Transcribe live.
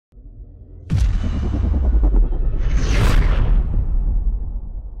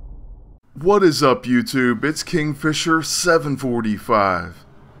What is up YouTube? It's Kingfisher745,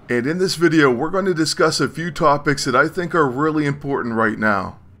 and in this video we're going to discuss a few topics that I think are really important right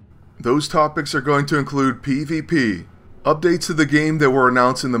now. Those topics are going to include PvP, updates to the game that were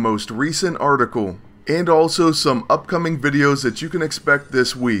announced in the most recent article, and also some upcoming videos that you can expect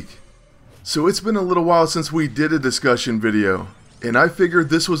this week. So it's been a little while since we did a discussion video, and I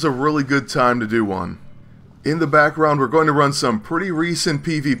figured this was a really good time to do one. In the background we're going to run some pretty recent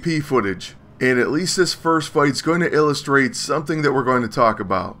PvP footage, and at least this first fight's going to illustrate something that we're going to talk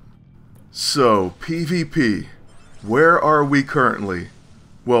about. So, PvP. Where are we currently?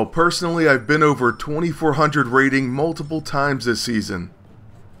 Well, personally I've been over 2400 rating multiple times this season.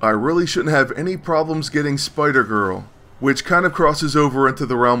 I really shouldn't have any problems getting Spider-Girl, which kind of crosses over into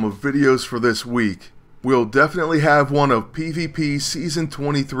the realm of videos for this week. We'll definitely have one of PvP Season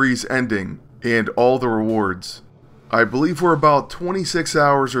 23's ending, and all the rewards. I believe we're about 26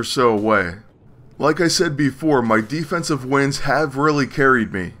 hours or so away. Like I said before, my defensive wins have really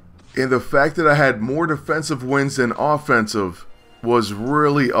carried me, and the fact that I had more defensive wins than offensive was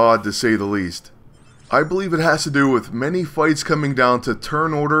really odd to say the least. I believe it has to do with many fights coming down to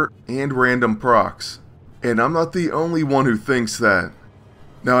turn order and random procs, and I'm not the only one who thinks that.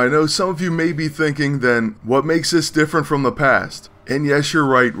 Now I know some of you may be thinking, then what makes this different from the past? And yes, you're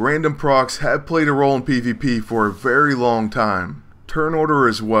right, random procs have played a role in PvP for a very long time. Turn order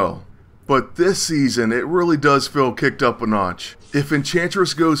as well. But this season, it really does feel kicked up a notch. If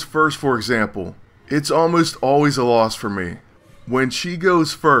Enchantress goes first, for example, it's almost always a loss for me. When she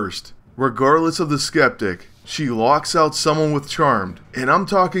goes first, regardless of the skeptic, she locks out someone with Charmed. And I'm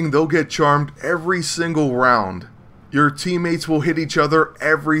talking they'll get Charmed every single round. Your teammates will hit each other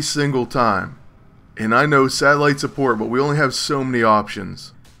every single time. And I know satellite support, but we only have so many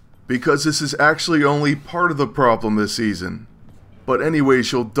options. Because this is actually only part of the problem this season. But anyway,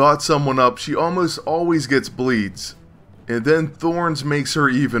 she'll dot someone up, she almost always gets bleeds. And then Thorns makes her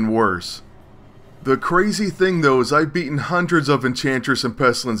even worse. The crazy thing though is I've beaten hundreds of Enchantress and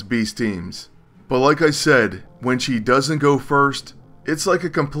Pestilence Beast teams. But like I said, when she doesn't go first, it's like a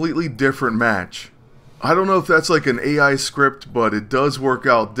completely different match. I don't know if that's like an AI script, but it does work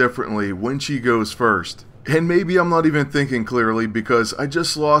out differently when she goes first. And maybe I'm not even thinking clearly because I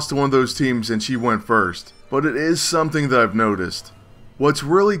just lost to one of those teams and she went first. But it is something that I've noticed. What's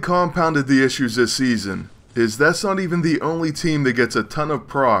really compounded the issues this season is that's not even the only team that gets a ton of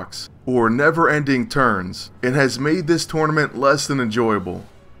procs or never-ending turns and has made this tournament less than enjoyable.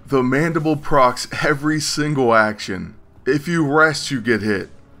 The Mandible procs every single action. If you rest, you get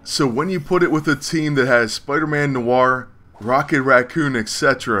hit. So when you put it with a team that has Spider-Man Noir, Rocket Raccoon,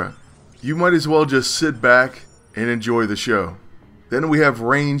 etc., you might as well just sit back and enjoy the show. Then we have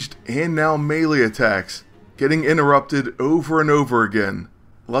ranged and now melee attacks getting interrupted over and over again.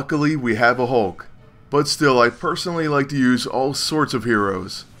 Luckily we have a Hulk, but still I personally like to use all sorts of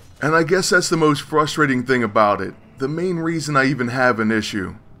heroes. And I guess that's the most frustrating thing about it, the main reason I even have an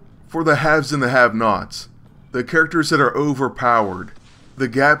issue. For the haves and the have-nots, the characters that are overpowered, the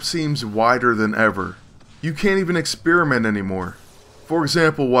gap seems wider than ever. You can't even experiment anymore. For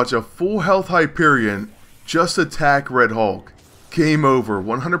example, watch a full health Hyperion just attack Red Hulk. Game over,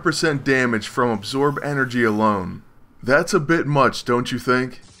 100% damage from absorb energy alone. That's a bit much, don't you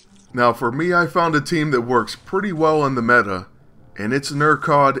think? Now for me, I found a team that works pretty well in the meta, and it's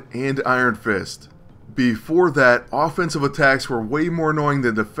Nurkod and Iron Fist. Before that, offensive attacks were way more annoying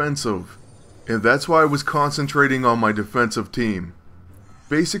than defensive, and that's why I was concentrating on my defensive team.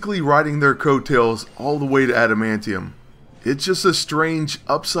 Basically riding their coattails all the way to Adamantium. It's just a strange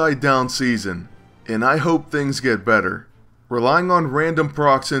upside down season, and I hope things get better. Relying on random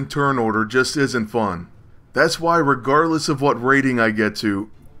procs in turn order just isn't fun. That's why regardless of what rating I get to,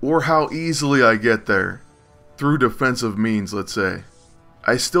 or how easily I get there, through defensive means let's say,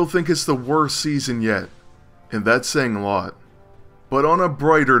 I still think it's the worst season yet, and that's saying a lot. But on a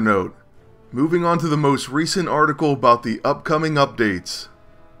brighter note, moving on to the most recent article about the upcoming updates.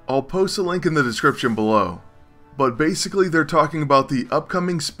 I'll post a link in the description below, but basically they're talking about the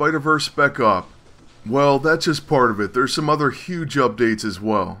upcoming Spider-Verse Spec Op. Well, that's just part of it, there's some other huge updates as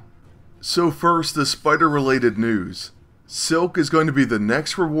well. So first, the Spider-related news. Silk is going to be the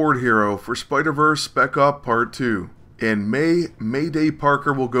next reward hero for Spider-Verse Spec Op Part 2, and Mayday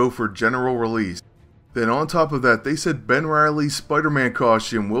Parker will go for general release. Then on top of that, they said Ben Reilly's Spider-Man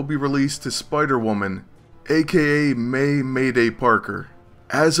costume will be released to Spider-Woman, aka Mayday Parker,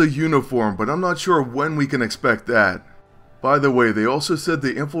 as a uniform, but I'm not sure when we can expect that. By the way, they also said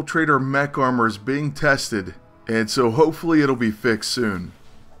the Infiltrator mech armor is being tested, and so hopefully it'll be fixed soon.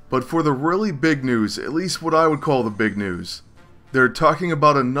 But for the really big news, at least what I would call the big news, they're talking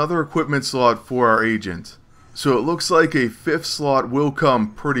about another equipment slot for our agent. So it looks like a 5th slot will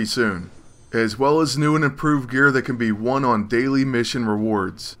come pretty soon, as well as new and improved gear that can be won on daily mission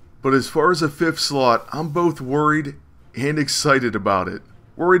rewards. But as far as a 5th slot, I'm both worried and excited about it.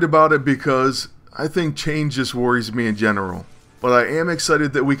 Worried about it because I think change just worries me in general. But I am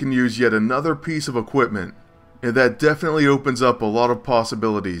excited that we can use yet another piece of equipment, and that definitely opens up a lot of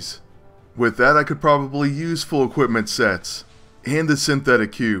possibilities. With that, I could probably use full equipment sets, and the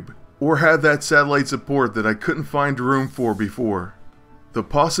synthetic cube, or have that satellite support that I couldn't find room for before. The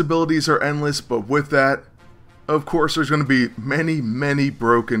possibilities are endless, but with that, of course there's going to be many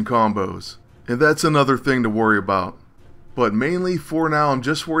broken combos. And that's another thing to worry about. But mainly for now, I'm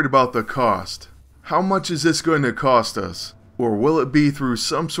just worried about the cost. How much is this going to cost us? Or will it be through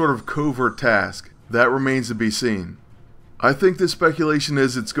some sort of covert task? That remains to be seen. I think the speculation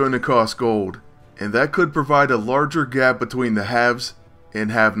is it's going to cost gold, and that could provide a larger gap between the haves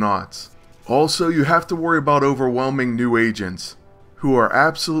and have-nots. Also, you have to worry about overwhelming new agents, who are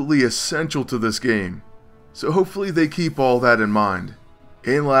absolutely essential to this game. So hopefully they keep all that in mind.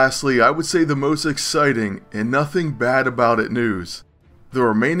 And lastly, I would say the most exciting and nothing bad about it news. The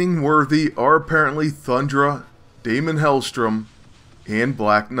remaining worthy are apparently Thundra, Damon Hellstrom, and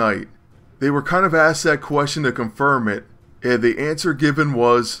Black Knight. They were kind of asked that question to confirm it, and the answer given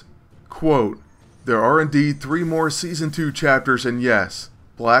was, quote, "There are indeed 3 more Season 2 chapters, and yes,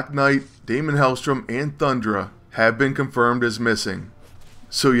 Black Knight, Damon Hellstrom, and Thundra have been confirmed as missing."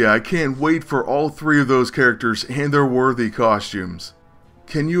 So yeah, I can't wait for all 3 of those characters and their worthy costumes.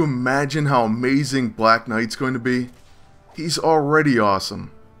 Can you imagine how amazing Black Knight's going to be? He's already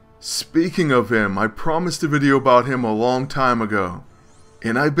awesome. Speaking of him, I promised a video about him a long time ago,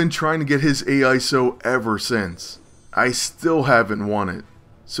 and I've been trying to get his AISO ever since. I still haven't won it,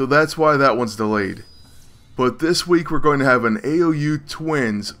 so that's why that one's delayed. But this week we're going to have an AOU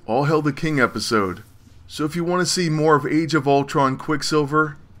Twins All Hail the King episode, so if you want to see more of Age of Ultron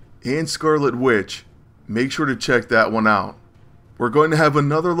Quicksilver and Scarlet Witch, make sure to check that one out. We're going to have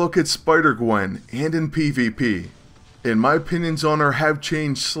another look at Spider-Gwen and in PvP. And my opinions on her have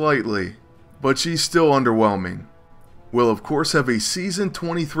changed slightly, but she's still underwhelming. We'll of course have a Season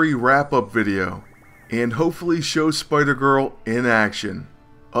 23 wrap-up video, and hopefully show Spider-Girl in action.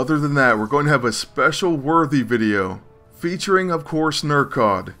 Other than that, we're going to have a special worthy video, featuring of course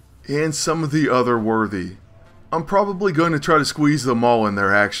Nurkod, and some of the other worthy. I'm probably going to try to squeeze them all in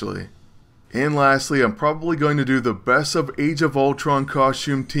there actually. And lastly, I'm probably going to do the best of Age of Ultron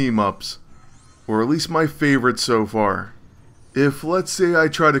costume team-ups, or at least my favorites so far. If let's say I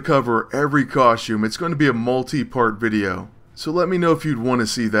try to cover every costume, it's going to be a multi-part video, so let me know if you'd want to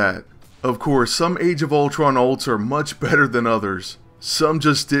see that. Of course, some Age of Ultron ults are much better than others. Some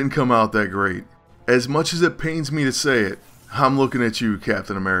just didn't come out that great. As much as it pains me to say it, I'm looking at you,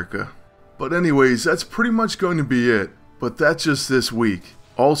 Captain America. But anyways, that's pretty much going to be it, but that's just this week.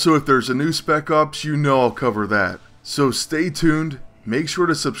 Also, if there's a new Spec Ops, you know I'll cover that. So stay tuned, make sure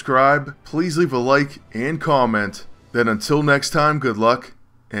to subscribe, please leave a like and comment. Then until next time, good luck,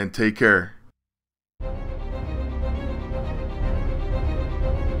 and take care.